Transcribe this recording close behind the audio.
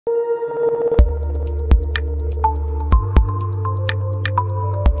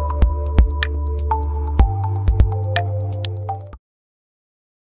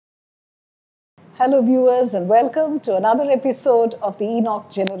Hello viewers and welcome to another episode of the Enoch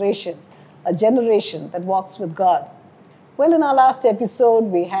generation, a generation that walks with God. Well, in our last episode,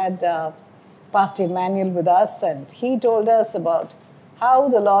 we had Pastor Emmanuel with us, and he told us about how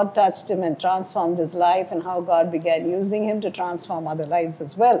the Lord touched him and transformed his life and how God began using him to transform other lives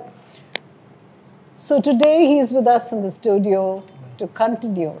as well. So today he is with us in the studio to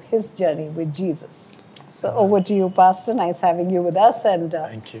continue his journey with Jesus. So over to you, Pastor. Nice having you with us. And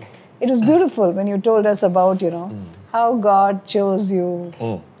thank you. It was beautiful when you told us about, how God chose you.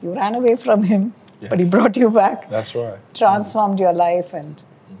 You ran away from him, but he brought you back. That's right. Transformed your life, and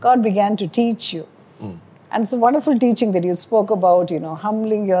God began to teach you. And it's a wonderful teaching that you spoke about,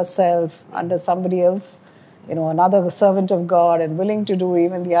 humbling yourself under somebody else, another servant of God, and willing to do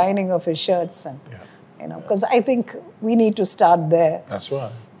even the ironing of his shirts. And, because I think we need to start there. That's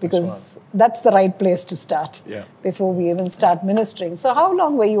right. Because that's the right place to start before we even start ministering. So how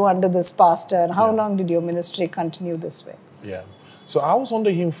long were you under this pastor, and how long did your ministry continue this way? Yeah. So I was under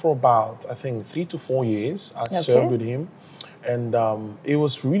him for about, I think, 3 to 4 years. I served with him. And it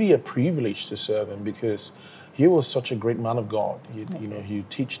was really a privilege to serve him because he was such a great man of God. He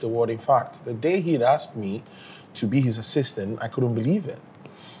teach the word. In fact, the day he had asked me to be his assistant, I couldn't believe it.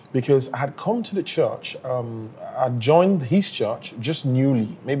 Because I had come to the church, I joined his church just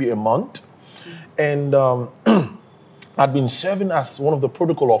newly, maybe a month. And I'd been serving as one of the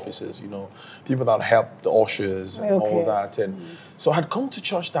protocol officers, people that help the ushers and all that. And so I'd come to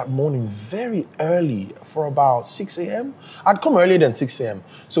church that morning very early for about 6 a.m. I'd come earlier than 6 a.m.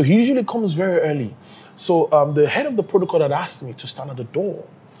 So he usually comes very early. So the head of the protocol had asked me to stand at the door.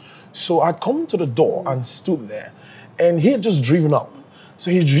 So I'd come to the door and stood there. And he had just driven up. So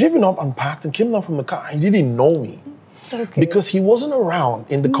he'd driven up and parked and came down from the car. He didn't know me because he wasn't around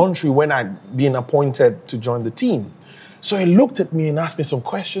in the country when I'd been appointed to join the team. So he looked at me and asked me some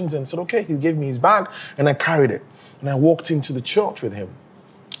questions and said, okay, he gave me his bag and I carried it. And I walked into the church with him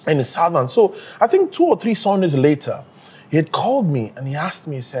and he sat down. So I think 2 or 3 Sundays later, he had called me and he asked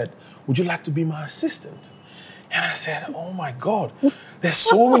me, he said, would you like to be my assistant? And I said, oh my God, there's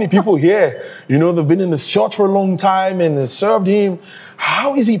so many people here. They've been in this church for a long time and they served him.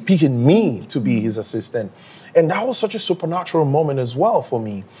 How is he picking me to be his assistant? And that was such a supernatural moment as well for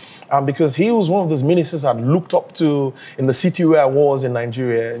me. Because he was one of those ministers I looked up to in the city where I was in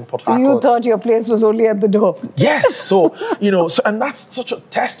Nigeria, in Port Harcourt. So you thought your place was only at the door? Yes. So, and that's such a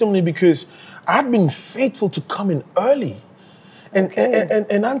testimony because I'd been faithful to come in early. And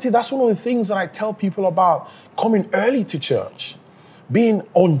Auntie, that's one of the things that I tell people about coming early to church, being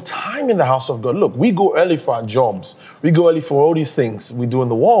on time in the house of God. Look, we go early for our jobs. We go early for all these things we do in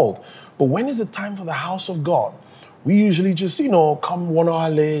the world. But when is it time for the house of God? We usually just, come 1 hour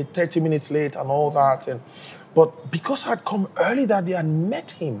late, 30 minutes late and all that. But because I'd come early that day and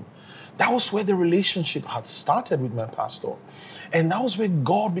met him, that was where the relationship had started with my pastor. And that was where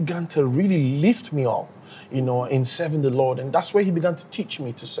God began to really lift me up, in serving the Lord. And that's where he began to teach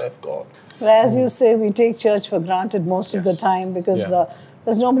me to serve God. But as you say, we take church for granted most of the time because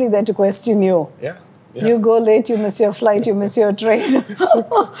there's nobody there to question you. Yeah. You go late, you miss your flight, you miss your train,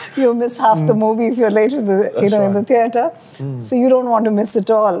 you miss half the movie if you're late in the theater. So you don't want to miss it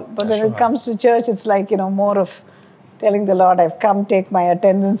all. But when it comes to church, it's like, more of telling the Lord, I've come, take my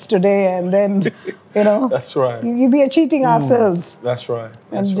attendance today, and then, That's right. We are cheating ourselves. That's right.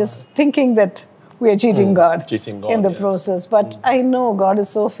 And just thinking that we are cheating God in the process. But I know God is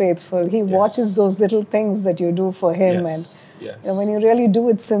so faithful. He watches those little things that you do for him. And when you really do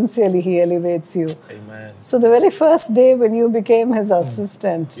it sincerely, he elevates you. Amen. So the very first day when you became his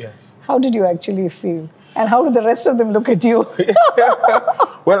assistant, how did you actually feel? And how did the rest of them look at you?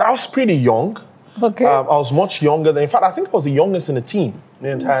 Well, I was pretty young. Okay. I was much younger than, in fact, I think I was the youngest in the team, the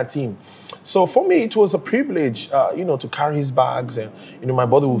entire team. So for me, it was a privilege, to carry his bags and, my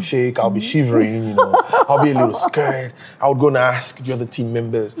body will shake, I'll be shivering, I'll be a little scared. I would go and ask the other team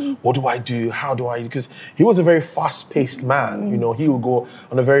members, what do I do? How do I, because he was a very fast-paced man, he would go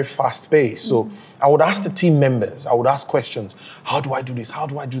on a very fast pace. So I would ask the team members, I would ask questions, how do I do this? How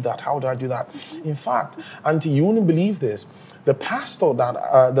do I do that? How do I do that? In fact, Auntie, you wouldn't believe this. The pastor that,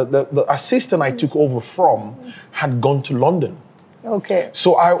 the assistant I took over from had gone to London. Okay.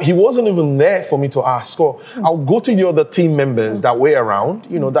 So he wasn't even there for me to ask. So I would go to the other team members that were around,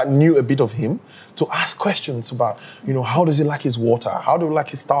 that knew a bit of him, to ask questions about, how does he like his water? How do you like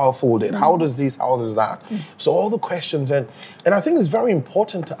his towel folded? How does this? How does that? So all the questions. And I think it's very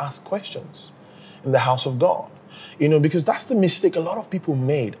important to ask questions in the house of God. Because that's the mistake a lot of people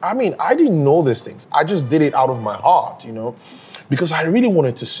made. I mean, I didn't know these things. I just did it out of my heart, because I really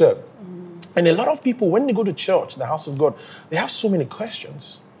wanted to serve. And a lot of people, when they go to church, the house of God, they have so many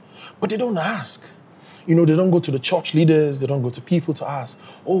questions. but they don't ask. They don't go to the church leaders. They don't go to people to ask,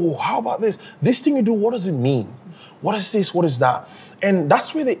 oh, how about this? This thing you do, what does it mean? What is this? What is that? And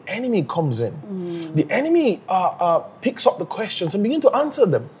that's where the enemy comes in. The enemy picks up the questions and begins to answer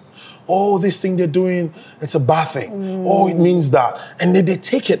them. Oh, this thing they're doing, it's a bad thing. Oh, it means that. And then they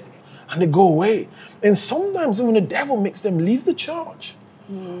take it and they go away. And sometimes even the devil makes them leave the church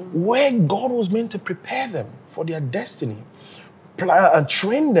where God was meant to prepare them for their destiny and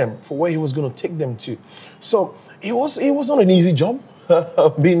train them for where he was going to take them to. So it was not an easy job.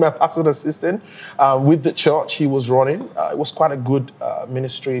 Being my pastor's assistant with the church he was running. It was quite a good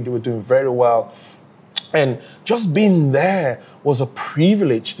ministry. They were doing very well. And just being there was a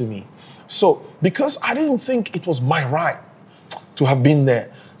privilege to me. So because I didn't think it was my right to have been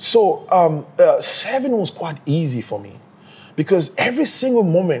there. So serving was quite easy for me. Because every single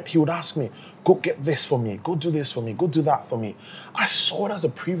moment he would ask me, go get this for me, go do this for me, go do that for me. I saw it as a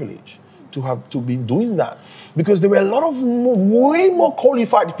privilege to be doing that, because there were a lot of way more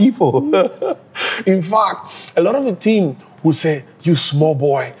qualified people. In fact, a lot of the team would say, you small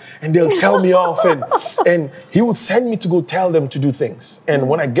boy, and they'll tell me off, and he would send me to go tell them to do things. And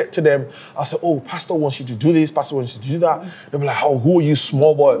when I get to them, I'll say, oh, pastor wants you to do this, pastor wants you to do that. They'll be like, oh, who are you,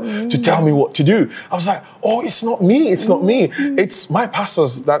 small boy, to tell me what to do? I was like, oh, it's not me, it's not me. It's my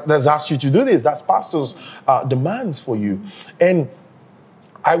pastors that's asked you to do this. That's pastor's demands for you. And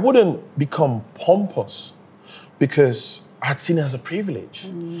I wouldn't become pompous because I had seen it as a privilege.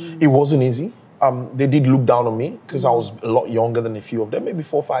 It wasn't easy. They did look down on me because I was a lot younger than a few of them, maybe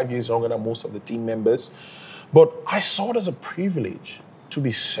 4 or 5 years younger than most of the team members. But I saw it as a privilege to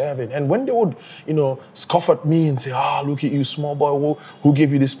be serving. And when they would, scoff at me and say, look at you, small boy, who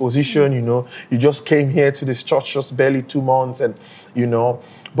gave you this position? You just came here to this church just barely 2 months, and,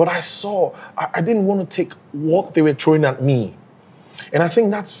 But I didn't want to take what they were throwing at me. And I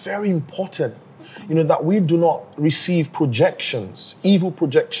think that's very important, that we do not receive projections, evil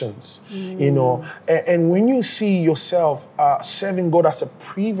projections, And when you see yourself serving God as a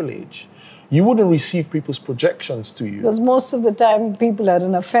privilege, you wouldn't receive people's projections to you. Because most of the time, people are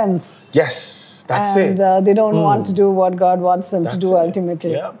in a fence. Yes, that's it. And they don't want to do what God wants them to do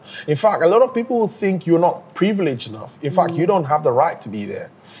ultimately. Yeah. In fact, a lot of people will think you're not privileged enough. In fact, you don't have the right to be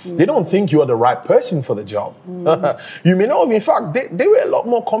there. They don't think you are the right person for the job. You may not have. In fact, they were a lot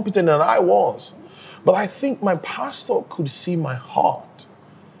more competent than I was. But I think my pastor could see my heart,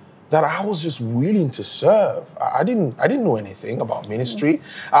 that I was just willing to serve. I didn't know anything about ministry.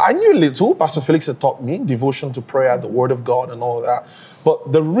 I knew a little. Pastor Felix had taught me devotion to prayer, the word of God and all that.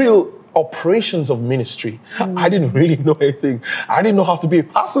 But the real operations of ministry, I didn't really know anything. I didn't know how to be a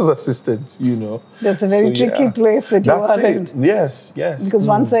pastor's assistant, That's a very tricky place that you are in. Yes. Because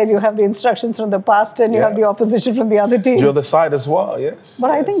one side you have the instructions from the pastor and you have the opposition from the other team. The other side as well, yes.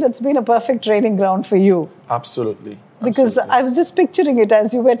 But I think that's been a perfect training ground for you. Absolutely. Because I was just picturing it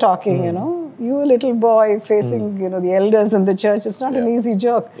as you were talking, You a little boy facing, the elders in the church. It's not an easy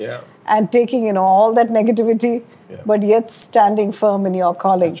job. Yeah. And taking, all that negativity, but yet standing firm in your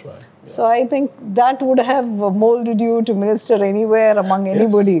calling. That's right. Yeah. So I think that would have molded you to minister anywhere among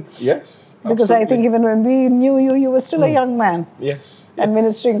anybody. Yes. Because I think even when we knew you, you were still a young man. Yes. And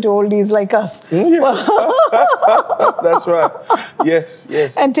ministering to oldies like us. That's right.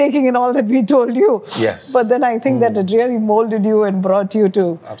 Yes. And taking in all that we told you. Yes. But then I think that it really molded you and brought you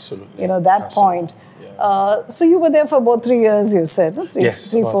to, that point. Yeah. So you were there for about 3 years, you said? No? 4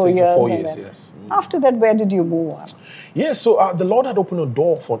 years. 4 years, yes. After that, where did you move on? Yeah, so the Lord had opened a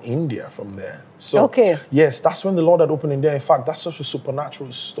door for India from there. So, yes, that's when the Lord had opened India. In fact, that's such a supernatural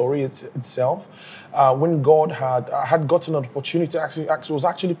story itself. When God had gotten an opportunity, it was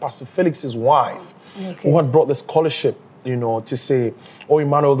actually Pastor Felix's wife who had brought the scholarship, to say, oh,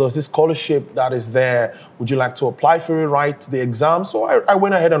 Emmanuel, there's this scholarship that is there. Would you like to apply for it, write the exam? So I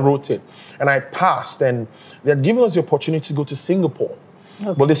went ahead and wrote it. And I passed. And they had given us the opportunity to go to Singapore.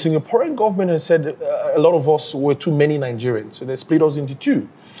 Okay. But the Singaporean government has said a lot of us were too many Nigerians. So they split us into 2.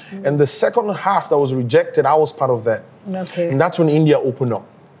 And the second half that was rejected, I was part of that. Okay. And that's when India opened up.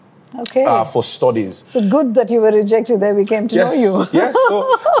 Okay. For studies. So good that you were rejected there. We came to know you. Yes.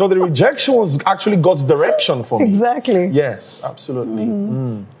 So the rejection was actually God's direction for me. Exactly. Yes, absolutely.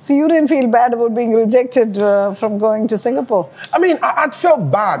 So you didn't feel bad about being rejected from going to Singapore? I mean, I'd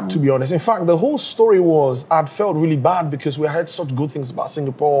felt bad, to be honest. In fact, the whole story was I'd felt really bad because we had such good things about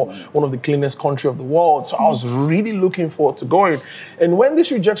Singapore, one of the cleanest countries of the world. So I was really looking forward to going. And when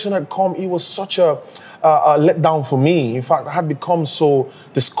this rejection had come, it was such a letdown for me. In fact, I had become so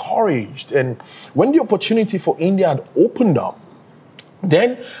discouraged. And when the opportunity for India had opened up,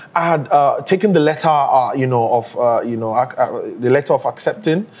 Then I had taken the letter, the letter of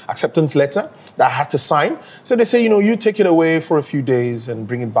acceptance letter that I had to sign. So they say, you take it away for a few days and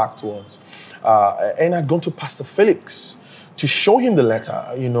bring it back to us. And I'd gone to Pastor Felix to show him the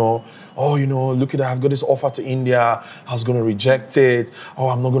letter, look at that, I've got this offer to India. I was going to reject it. Oh,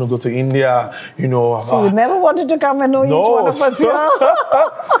 I'm not going to go to India, So you never wanted to come and know each one of us here?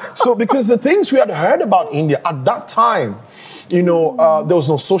 So because the things we had heard about India at that time, there was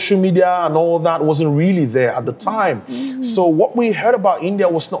no social media and all that wasn't really there at the time. So what we heard about India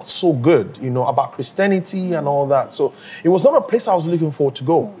was not so good, about Christianity and all that. So it was not a place I was looking forward to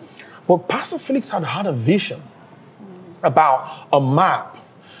go. But Pastor Felix had a vision about a map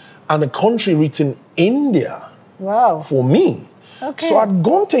and a country written India for me. Okay. So I'd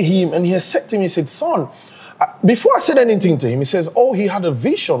gone to him and he had said to me, he said, son, before I said anything to him, he says, he had a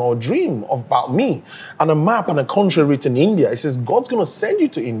vision or dream about me and a map and a country written India. He says, God's going to send you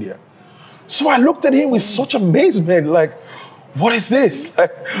to India. So I looked at him with such amazement, like, what is this?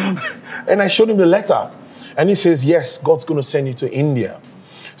 And I showed him the letter. And he says, yes, God's going to send you to India.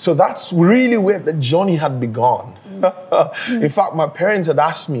 So that's really where the journey had begun. In fact, my parents had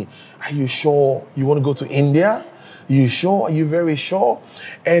asked me, are you sure you want to go to India? Are you sure? Are you very sure?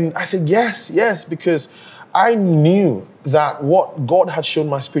 And I said, yes, because I knew that what God had shown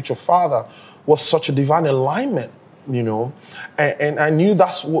my spiritual father was such a divine alignment, and I knew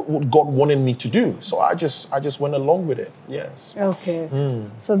that's what God wanted me to do. So I just went along with it. Yes. Okay.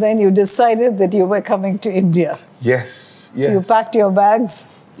 So then you decided that you were coming to India. Yes. So you packed your bags.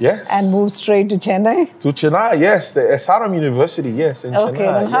 Yes. And moved straight to Chennai? To Chennai, yes. The SRM University, yes, in Chennai. Okay,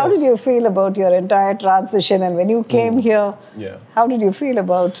 then how did you feel about your entire transition? And when you came here, how did you feel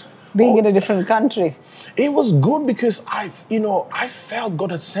about being in a different country? It was good because I felt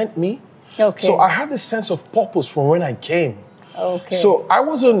God had sent me. Okay. So I had this sense of purpose from when I came. Okay. So I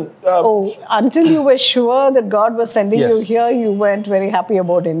wasn't... until you were sure that God was sending you here, you weren't very happy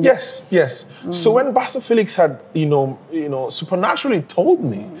about India. Yes. So when Pastor Felix had, supernaturally told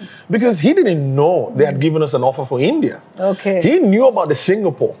me, because he didn't know they had given us an offer for India. Okay. He knew about the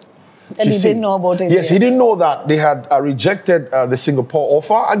Singapore. And he didn't know about India. Yes, he didn't know that they had rejected the Singapore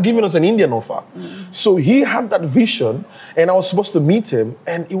offer and given us an Indian offer. So he had that vision, and I was supposed to meet him,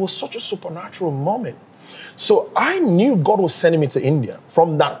 and it was such a supernatural moment. So I knew God was sending me to India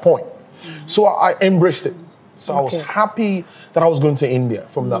from that point. So I embraced it. So I was happy that I was going to India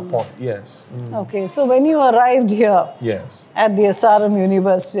from that point. Yes. Okay. So when you arrived here at the SRM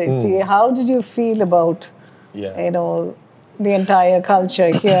University, how did you feel about, the entire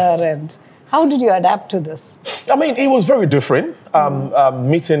culture here, and how did you adapt to this? I mean, it was very different.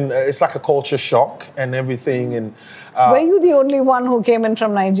 Meeting, it's like a culture shock and everything. And were you the only one who came in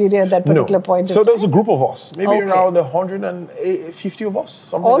from Nigeria at that particular point? So there was a group of us, maybe around 150 of us.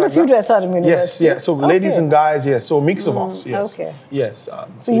 Something all like of you to SRM University? Yes. So ladies and guys, so a mix of us. Yes. Okay. Yes.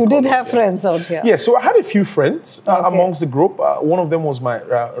 So you did have friends out here? Yes. So I had a few friends amongst the group. One of them was my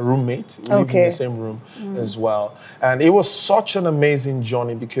roommate. We lived in the same room as well. And it was such an amazing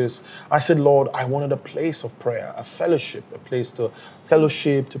journey because I said, Lord, I wanted a place of prayer, a fellowship, a place to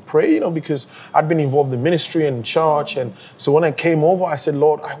fellowship, to pray, because I'd been involved in ministry and church. And so when I came over, I said,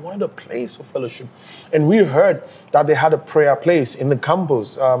 Lord, I wanted a place of fellowship. And we heard that they had a prayer place in the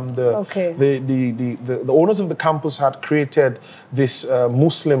campus. The owners of the campus had created this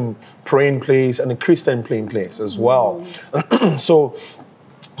Muslim praying place and a Christian praying place as well.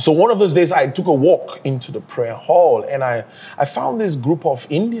 So one of those days I took a walk into the prayer hall and I found this group of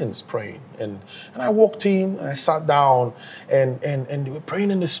Indians praying. And I walked in, and I sat down, and they were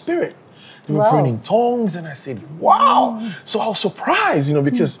praying in the spirit. They were praying in tongues, and I said, wow. So I was surprised,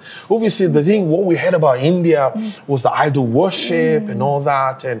 because obviously what we heard about India was the idol worship and all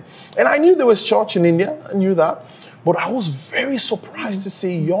that. And I knew there was church in India, I knew that. But I was very surprised to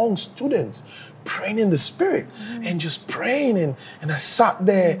see young students praying in the spirit and just praying. And I sat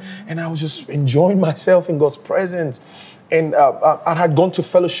there and I was just enjoying myself in God's presence. And I had gone to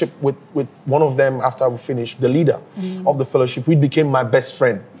fellowship with one of them after I finished, the leader of the fellowship. We became my best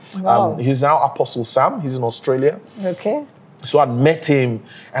friend. Wow. He's now Apostle Sam. He's in Australia. Okay. So I met him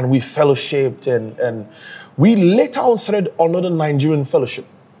and we fellowshipped. And we later on started another Nigerian fellowship.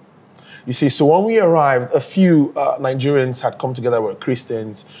 You see, so when we arrived, a few Nigerians had come together, were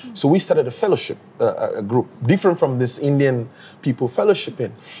Christians. So we started a fellowship, a group, different from this Indian people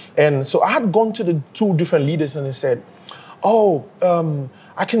fellowshipping. And so I had gone to the two different leaders and they said,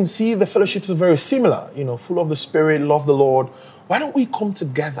 I can see the fellowships are very similar, full of the Spirit, love the Lord. Why don't we come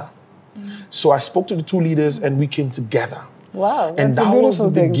together? So I spoke to the two leaders and we came together. Wow, and that was the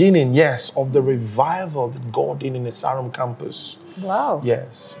beginning, of the revival that God did in the SRM campus. Wow.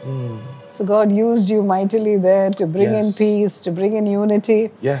 Yes. So God used you mightily there to bring in Yes. peace, to bring in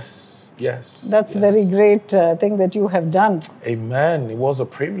unity. Yes. Yes. That's a yes. very great thing that you have done. Amen. It was a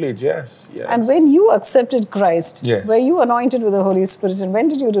privilege. Yes. Yes. And when you accepted Christ, Yes. were you anointed with the Holy Spirit? And when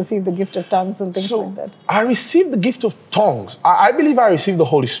did you receive the gift of tongues and things like that? I received the gift of tongues. I believe I received the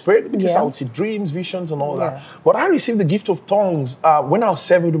Holy Spirit because Yeah. I would see dreams, visions, and all Yeah. that. But I received the gift of tongues when I was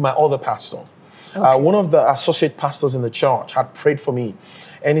serving with my other pastor. Okay. One of the associate pastors in the church had prayed for me.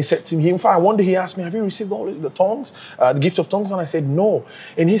 And he said to me, in fact, one day he asked me, have you received the tongues, the gift of tongues? And I said, no.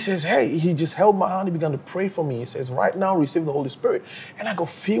 And he says, hey, he just held my hand. He began to pray for me. He says, right now, receive the Holy Spirit. And I got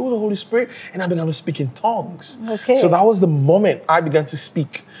filled with the Holy Spirit and I began to speak in tongues. Okay. So that was the moment I began to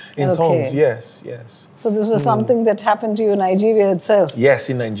speak in tongues. Yes, yes. So this was something that happened to you in Nigeria itself? Yes,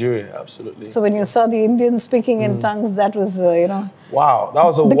 in Nigeria, absolutely. So when you saw the Indians speaking in tongues, that was, Wow, that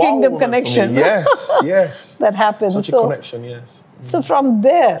was a the wow kingdom moment connection. for me. Yes, yes. that happened. Such a connection, yes. So from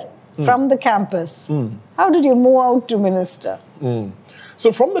there, from the campus, how did you move out to minister?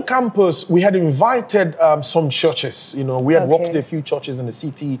 So from the campus, we had invited some churches. We had worked with a few churches in the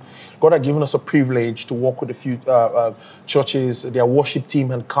city. God had given us a privilege to work with a few churches. Their worship team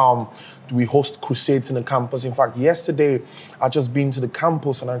had come. We host crusades in the campus. In fact, yesterday, I just been to the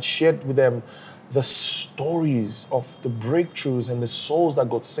campus and I shared with them the stories of the breakthroughs and the souls that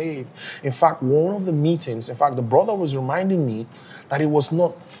got saved. In fact, one of the meetings, the brother was reminding me that it was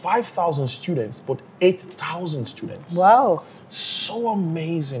not 5,000 students, but 8,000 students. Wow. So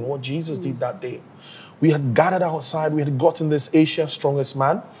amazing what Jesus did that day. We had gathered outside. We had gotten this Asia's Strongest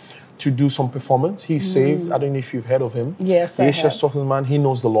Man to do some performance. He's saved. I don't know if you've heard of him. Yes, the I Asia's have. Strongest Man, he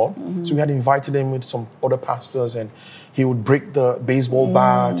knows the Lord. So we had invited him with some other pastors and he would break the baseball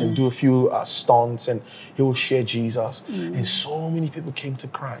bat and do a few stunts and he would share Jesus. And so many people came to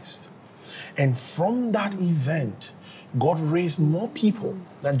Christ. And from that event, God raised more people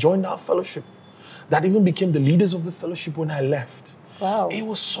that joined our fellowship, that even became the leaders of the fellowship when I left. Wow. It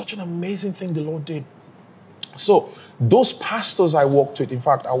was such an amazing thing the Lord did. So those pastors I worked with, in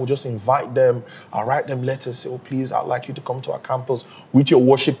fact, I would just invite them. I'll write them letters, say, oh, please, I'd like you to come to our campus with your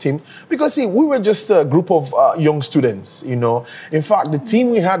worship team. Because, see, we were just a group of young students, In fact, the team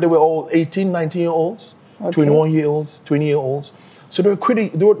we had, they were all 18, 19-year-olds, 21-year-olds, 20-year-olds. So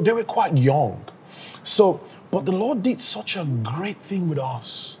they were quite young. So, but the Lord did such a great thing with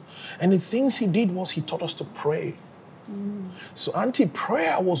us. And the things he did was he taught us to pray. So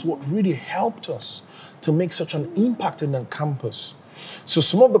prayer was what really helped us to make such an impact in that campus. So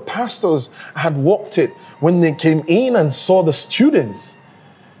some of the pastors had walked it when they came in and saw the students.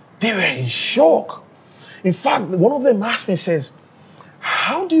 They were in shock. In fact, one of them asked me, says,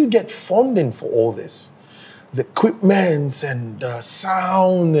 how do you get funding for all this? The equipment and the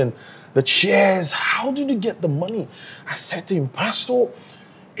sound and the chairs, how did you get the money? I said to him, Pastor,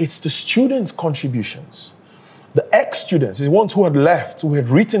 it's the students' contributions. The ex-students, the ones who had left, who had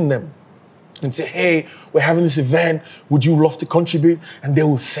written them, and say, hey, we're having this event. Would you love to contribute? And they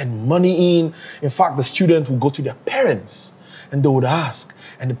will send money in. In fact, the students will go to their parents and they would ask,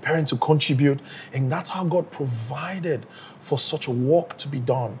 and the parents will contribute. And that's how God provided for such a work to be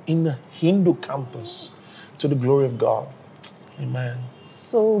done in the Hindu campus to the glory of God. Amen.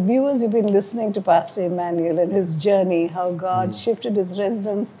 So, viewers, you've been listening to Pastor Emmanuel and his journey, how God shifted his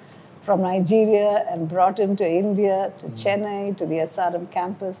residence from Nigeria and brought him to India, to Chennai, to the SRM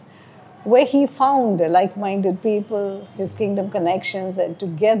campus, where he found like-minded people, his kingdom connections, and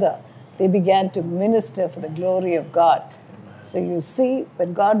together they began to minister for the glory of God. So you see,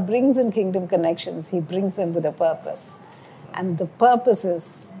 when God brings in kingdom connections, he brings them with a purpose. And the purpose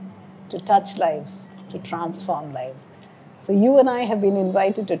is to touch lives, to transform lives. So you and I have been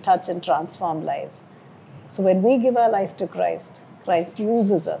invited to touch and transform lives. So when we give our life to Christ, Christ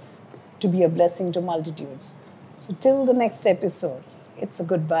uses us to be a blessing to multitudes. So till the next episode, it's a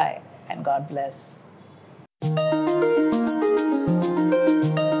goodbye and God bless.